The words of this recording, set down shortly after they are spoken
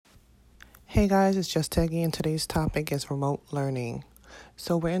Hey guys, it's just Teggy, and today's topic is remote learning.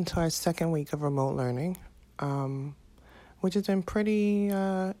 So we're into our second week of remote learning, which has been pretty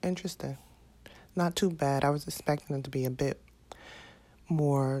interesting. Not too bad. I was expecting it to be a bit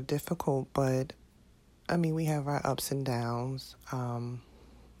more difficult, but I mean, we have our ups and downs.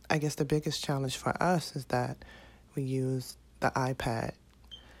 I guess the biggest challenge for us is that we use the iPad.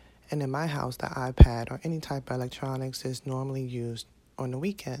 And in my house, the iPad or any type of electronics is normally used on the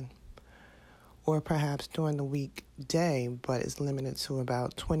weekend, or perhaps during the weekday, but it's limited to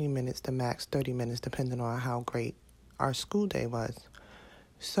about 20 minutes to max 30 minutes, depending on how great our school day was.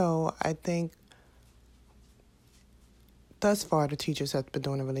 So I think thus far the teachers have been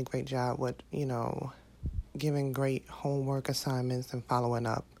doing a really great job with, giving great homework assignments and following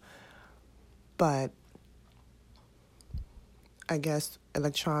up. But I guess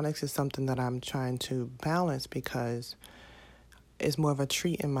electronics is something that I'm trying to balance because it's more of a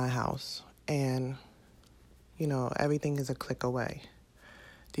treat in my house. And, everything is a click away.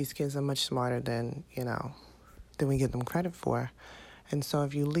 These kids are much smarter than we give them credit for. And so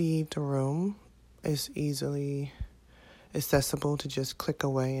if you leave the room, it's easily accessible to just click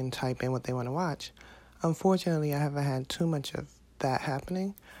away and type in what they want to watch. Unfortunately, I haven't had too much of that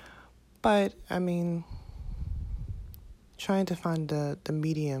happening. But, trying to find the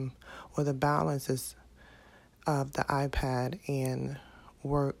medium or the balances of the iPad and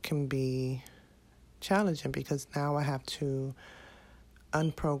work can be challenging because now I have to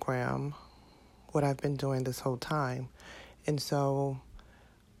unprogram what I've been doing this whole time. And so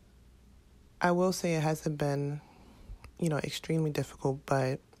I will say it hasn't been, extremely difficult,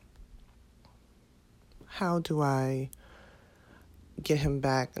 but how do I get him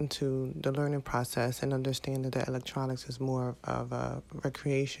back into the learning process and understand that the electronics is more of a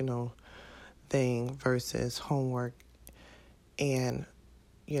recreational thing versus homework and,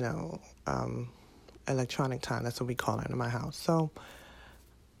 electronic time. That's what we call it in my house. So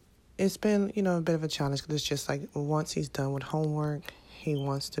it's been, a bit of a challenge because it's just like once he's done with homework, he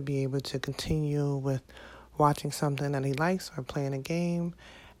wants to be able to continue with watching something that he likes or playing a game.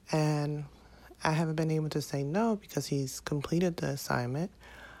 And I haven't been able to say no because he's completed the assignment.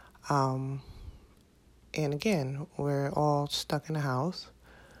 And again, we're all stuck in the house.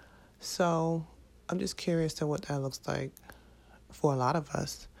 So I'm just curious to what that looks like for a lot of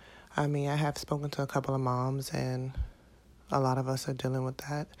us. I have spoken to a couple of moms, and a lot of us are dealing with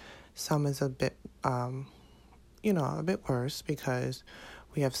that. Some is a bit, a bit worse because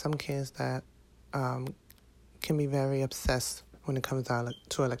we have some kids that can be very obsessed when it comes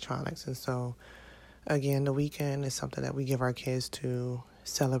to electronics. And so, again, the weekend is something that we give our kids to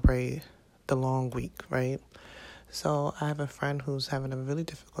celebrate the long week, right? So I have a friend who's having a really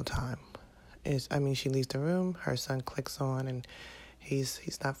difficult time. She leaves the room, her son clicks on, and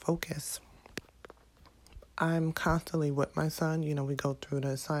he's not focused. I'm constantly with my son. We go through the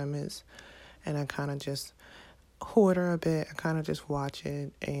assignments, and I kind of just hoard her a bit. I kind of just watch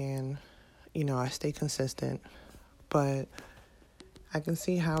it, and, I stay consistent. But I can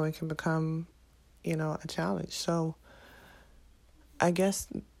see how it can become, a challenge. So I guess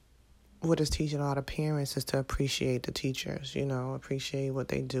what is teaching a lot of parents is to appreciate the teachers, appreciate what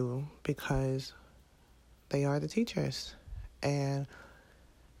they do because they are the teachers. And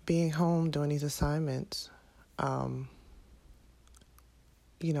being home doing these assignments,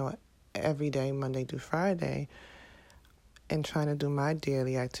 every day, Monday through Friday, and trying to do my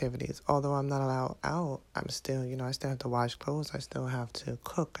daily activities. Although I'm not allowed out, I'm still, I still have to wash clothes. I still have to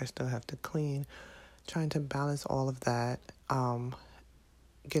cook. I still have to clean. Trying to balance all of that,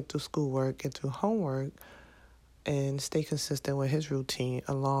 get through schoolwork, get through homework, and stay consistent with his routine,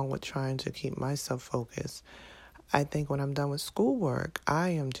 along with trying to keep myself focused. I think when I'm done with schoolwork, I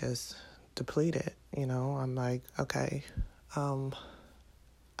am just depleted. I'm like, okay,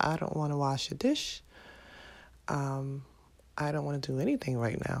 I don't want to wash a dish. I don't want to do anything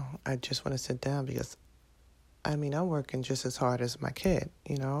right now. I just want to sit down because, I'm working just as hard as my kid,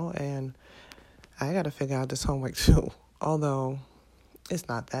 and I got to figure out this homework too. Although it's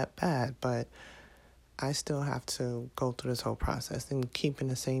not that bad, but I still have to go through this whole process and keeping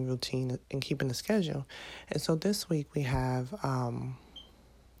the same routine and keeping the schedule. And so this week we have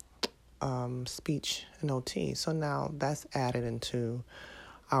speech and OT. So now that's added into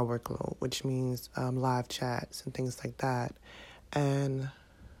our workload, which means live chats and things like that. And,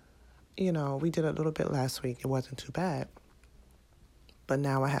 we did a little bit last week. It wasn't too bad. But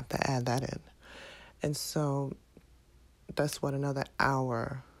now I have to add that in. And so that's another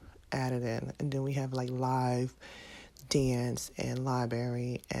hour added in. And then we have live dance and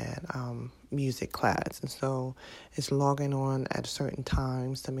library and music class. And so it's logging on at certain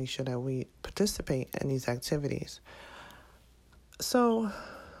times to make sure that we participate in these activities. So,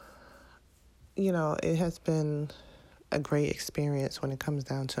 it has been a great experience when it comes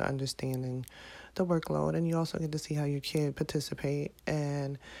down to understanding the workload. And you also get to see how your kid participate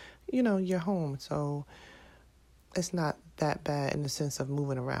and, you're home. So it's not that bad in the sense of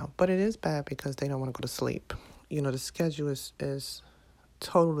moving around. But it is bad because they don't want to go to sleep. The schedule is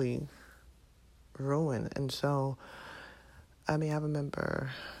totally ruined. And so, I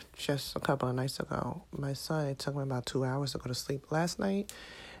remember just a couple of nights ago, my son, it took him about 2 hours to go to sleep. Last night,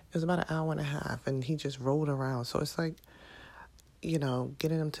 it was about an hour and a half, and he just rolled around. So it's like,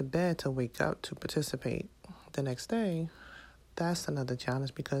 getting him to bed to wake up to participate the next day, that's another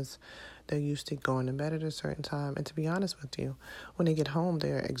challenge because they're used to going to bed at a certain time. And to be honest with you, when they get home,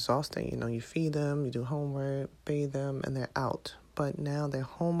 they're exhausted. You feed them, you do homework, bathe them, and they're out. But now they're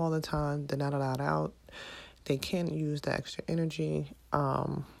home all the time. They're not allowed out. They can't use the extra energy.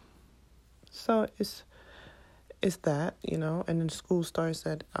 So it's that, and then school starts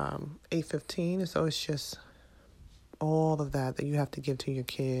at 8:15. So it's just all of that you have to give to your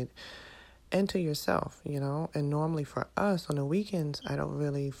kid and to yourself, And normally for us on the weekends, I don't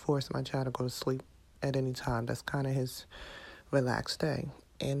really force my child to go to sleep at any time. That's kind of his relaxed day.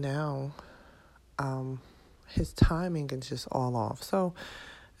 And now his timing is just all off. So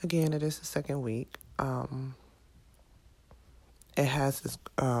again, it is the second week. It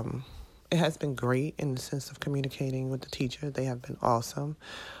has been great in the sense of communicating with the teacher. They have been awesome.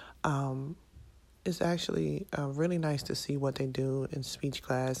 It's actually really nice to see what they do in speech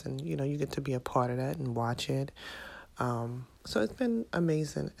class, and you get to be a part of that and watch it. So it's been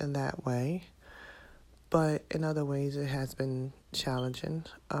amazing in that way, but in other ways it has been challenging.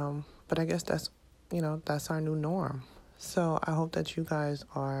 But I guess that's our new norm. So I hope that you guys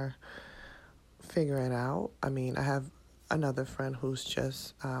are figuring out. I have another friend who's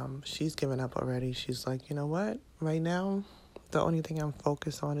just she's given up already. She's like, you know what? Right now, the only thing I'm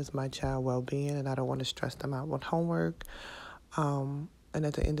focused on is my child well-being, and I don't want to stress them out with homework. And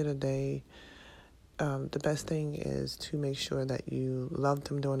at the end of the day, the best thing is to make sure that you love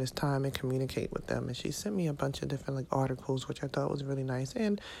them during this time and communicate with them. And she sent me a bunch of different articles, which I thought was really nice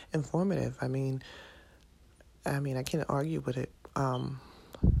and informative. I can't argue with it.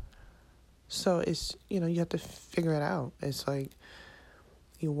 So it's, you have to figure it out. It's like,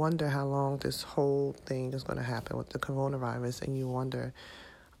 you wonder how long this whole thing is going to happen with the coronavirus, and you wonder,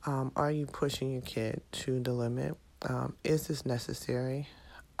 are you pushing your kid to the limit? Is this necessary?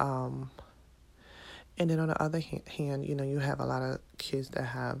 And then on the other hand, you have a lot of kids that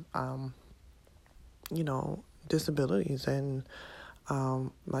have, disabilities, and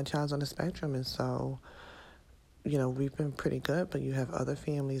my child's on the spectrum, and so, we've been pretty good, but you have other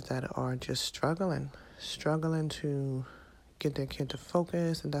families that are just struggling to get their kid to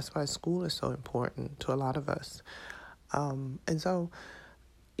focus, and that's why school is so important to a lot of us. And so,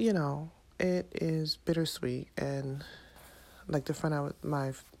 it is bittersweet. And like the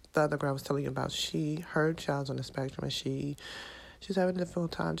other girl I was telling you about, her child's on the spectrum, and she's having a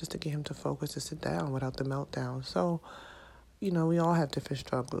difficult time just to get him to focus, to sit down without the meltdown. So, we all have different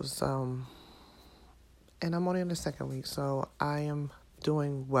struggles. And I'm only in the second week, so I am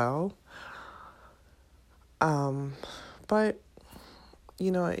doing well. But,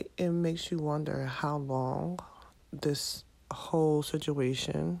 it makes you wonder how long this whole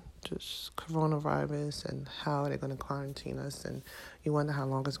situation, just coronavirus, and how they're going to quarantine us, and you wonder how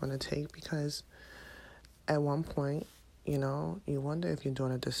long it's going to take, because at one point, you wonder if you're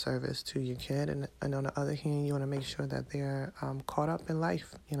doing a disservice to your kid, and on the other hand, you want to make sure that they're caught up in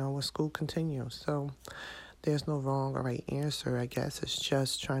life, where school continues. So there's no wrong or right answer, I guess. It's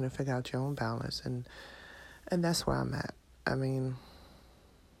just trying to figure out your own balance, and that's where I'm at.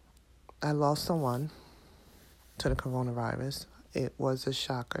 I lost someone to the coronavirus. It was a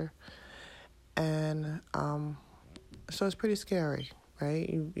shocker. And so it's pretty scary, right?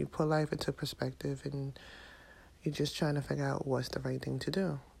 You put life into perspective, and you're just trying to figure out what's the right thing to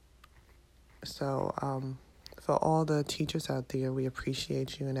do. So for all the teachers out there, we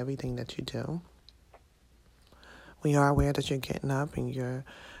appreciate you and everything that you do. We are aware that you're getting up and you're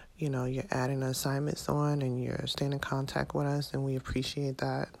adding assignments on, and you're staying in contact with us, and we appreciate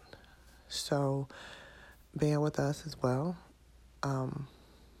that. So bear with us as well.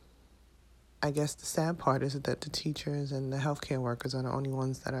 I guess the sad part is that the teachers and the healthcare workers are the only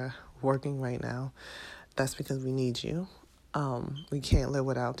ones that are working right now. That's because we need you. We can't live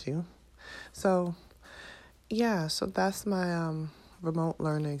without you. So, yeah, so that's my remote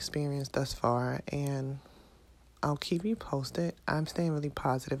learning experience thus far. And I'll keep you posted. I'm staying really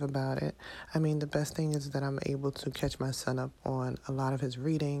positive about it. I mean, the best thing is that I'm able to catch my son up on a lot of his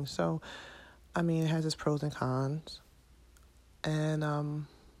reading. So, I mean, it has its pros and cons. And,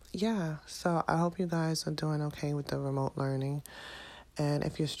 yeah, so I hope you guys are doing okay with the remote learning. And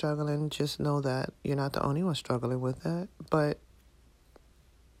if you're struggling, just know that you're not the only one struggling with it. But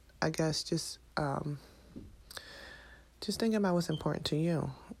I guess just think about what's important to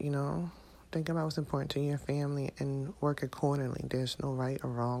you, Think about what's important to your family and work accordingly. There's no right or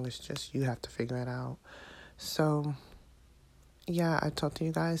wrong. It's just you have to figure it out. So, yeah, I'll talk to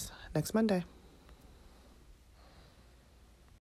you guys next Monday.